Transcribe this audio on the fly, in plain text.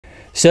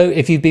So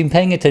if you've been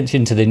paying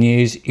attention to the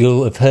news,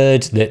 you'll have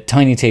heard that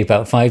Tiny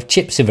Tapeout 5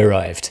 chips have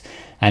arrived,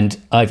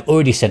 and I've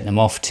already sent them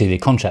off to the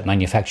contract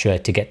manufacturer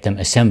to get them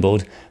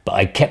assembled, but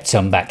I kept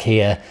some back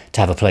here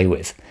to have a play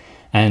with.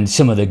 And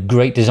some of the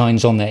great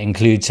designs on there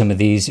include some of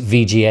these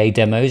VGA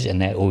demos,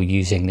 and they're all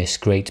using this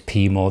great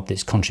P mod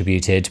that's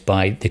contributed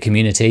by the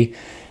community.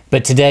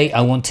 But today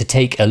I want to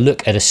take a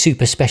look at a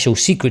super special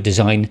secret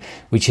design,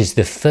 which is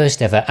the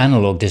first ever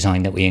analog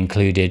design that we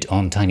included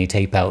on Tiny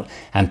Tapeout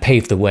and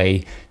paved the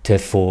way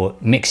for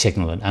mixed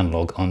signal and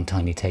analog on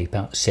Tiny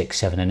Tapeout 6,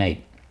 7 and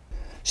 8.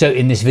 So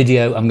in this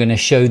video I'm going to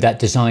show that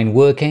design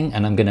working,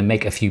 and I'm going to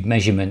make a few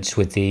measurements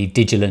with the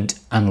Digilant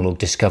Analog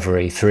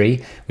Discovery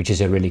 3, which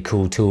is a really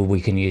cool tool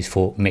we can use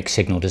for mixed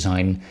signal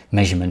design,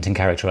 measurement and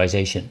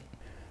characterization.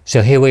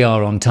 So here we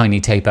are on Tiny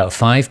Tapeout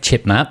 5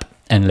 chip map.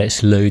 And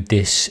let's load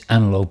this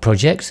analog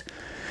project.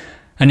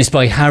 And it's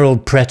by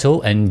Harold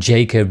Prettel and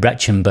Jacob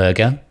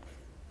Ratchenberger.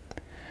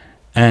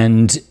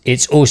 And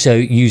it's also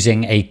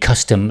using a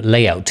custom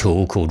layout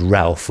tool called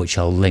Ralph, which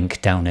I'll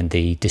link down in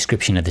the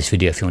description of this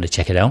video if you want to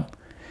check it out.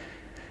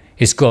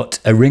 It's got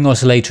a ring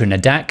oscillator and a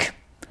DAC.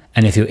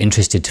 And if you're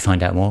interested to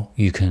find out more,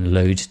 you can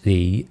load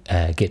the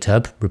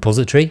GitHub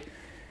repository.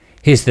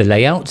 Here's the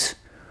layout.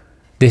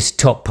 This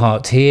top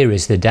part here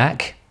is the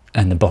DAC.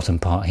 And the bottom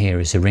part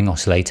here is a ring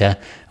oscillator,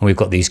 and we've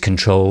got these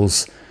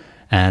controls,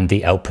 and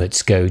the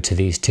outputs go to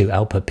these two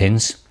output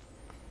pins.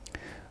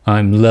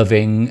 I'm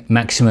loving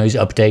Maximo's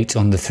update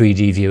on the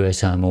 3D viewer,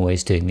 so I'm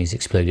always doing these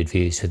exploded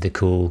views with the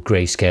cool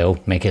grayscale,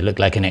 make it look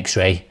like an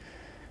X-ray.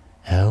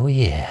 Oh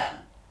yeah,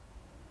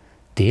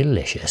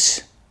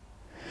 delicious.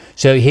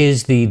 So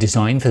here's the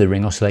design for the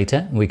ring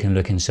oscillator. We can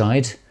look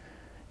inside.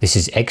 This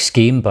is X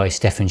Scheme by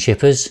Stefan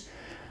Schippers.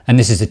 And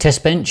this is the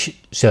test bench,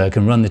 so I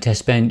can run the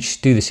test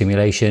bench, do the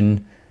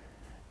simulation,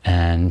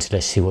 and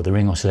let's see what the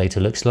ring oscillator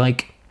looks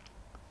like.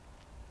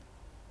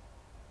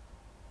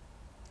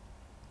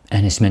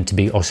 And it's meant to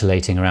be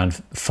oscillating around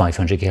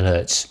 500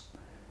 kHz.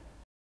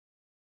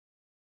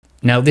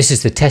 Now this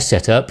is the test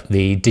setup.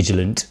 The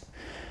Digilant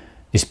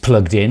is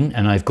plugged in,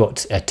 and I've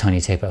got a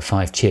Tiny Tapeout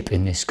 5 chip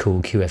in this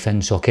cool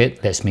QFN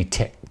socket. Lets me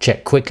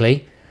check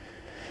quickly.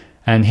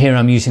 And here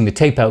I'm using the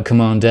tapeout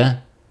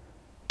commander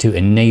to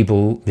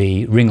enable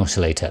the ring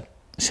oscillator.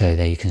 So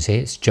there you can see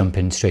it's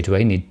jumping straight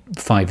away. Need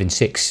 5 and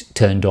 6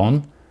 turned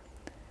on.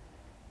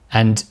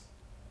 And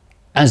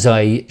as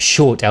I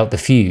short out the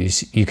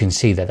fuse, you can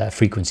see that that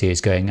frequency is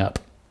going up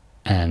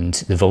and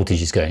the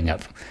voltage is going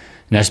up.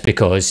 And that's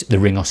because the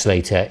ring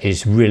oscillator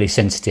is really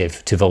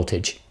sensitive to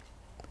voltage.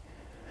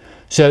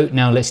 So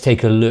now let's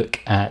take a look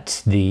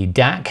at the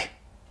DAC.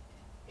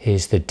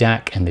 Here's the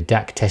DAC and the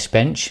DAC test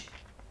bench.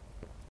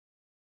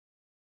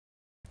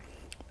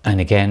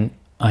 And again,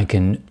 I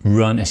can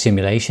run a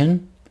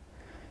simulation.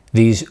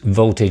 These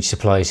voltage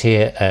supplies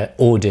here are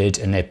ordered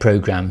and they're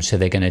programmed, so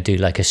they're going to do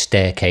like a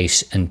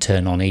staircase and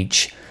turn on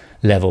each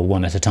level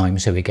one at a time.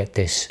 So we get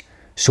this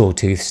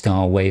sawtooth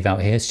style wave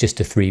out here. It's just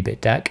a 3-bit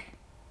DAC,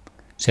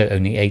 so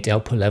only 8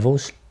 output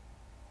levels.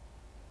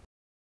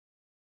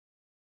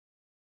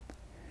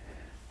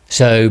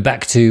 So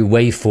back to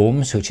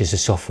waveforms, which is a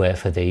software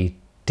for the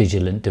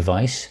Digilant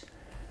device.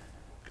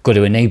 Got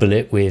to enable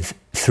it with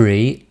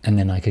 3, and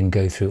then I can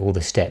go through all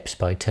the steps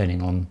by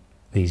turning on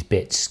these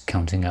bits,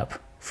 counting up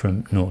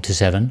from 0 to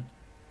 7.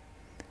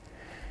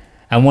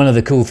 And one of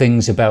the cool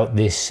things about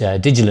this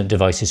Digilant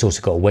device, it's also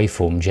got a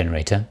waveform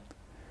generator.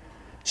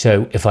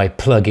 So if I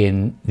plug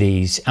in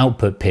these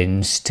output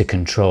pins to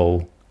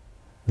control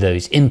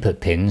those input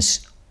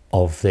pins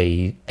of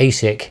the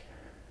ASIC,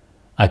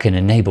 I can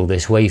enable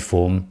this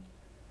waveform,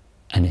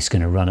 and it's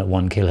going to run at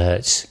 1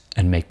 kHz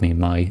and make me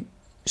my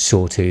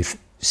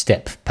sawtooth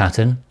step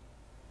pattern.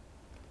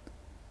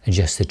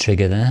 Adjust the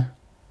trigger there.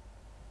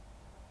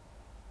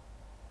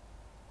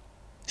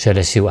 So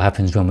let's see what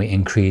happens when we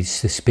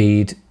increase the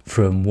speed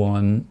from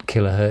 1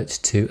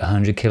 kHz to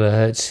 100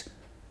 kHz.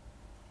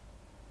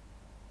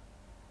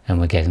 And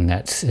we're getting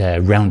that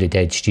rounded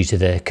edge due to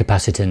the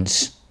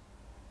capacitance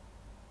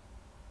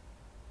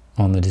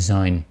on the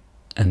design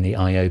and the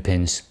I/O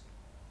pins.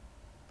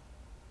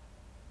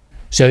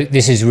 So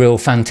this is real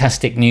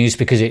fantastic news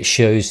because it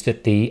shows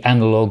that the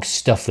analog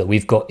stuff that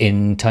we've got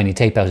in Tiny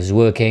Tapeout is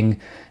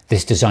working.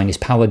 This design is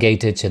power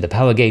gated, so the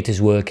power gate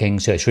is working,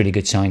 so it's a really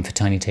good sign for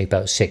Tiny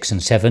Tapeout 6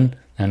 and 7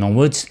 and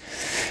onwards.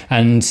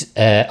 And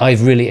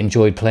I've really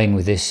enjoyed playing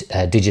with this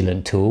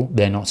Digilant tool.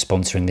 They're not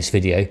sponsoring this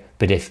video,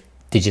 but if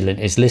Digilant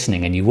is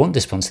listening and you want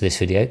to sponsor this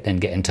video, then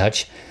get in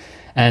touch.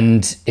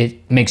 And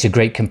it makes a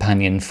great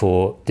companion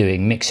for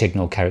doing mixed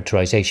signal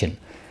characterization.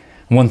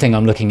 One thing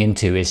I'm looking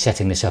into is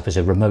setting this up as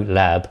a remote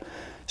lab.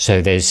 So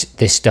there's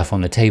this stuff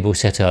on the table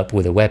set up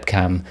with a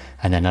webcam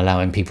and then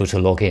allowing people to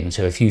log in.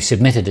 So if you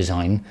submit a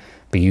design,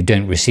 but you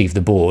don't receive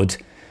the board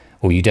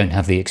or you don't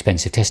have the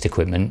expensive test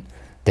equipment,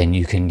 then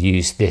you can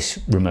use this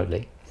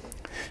remotely.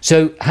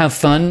 So have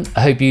fun.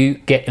 I hope you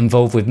get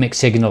involved with mixed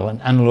signal and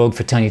analog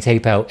for Tiny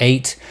Tapeout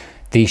 8.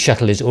 The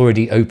shuttle is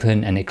already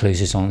open and it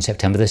closes on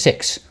September the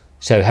 6th.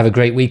 So have a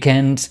great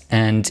weekend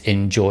and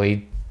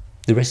enjoy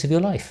the rest of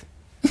your life.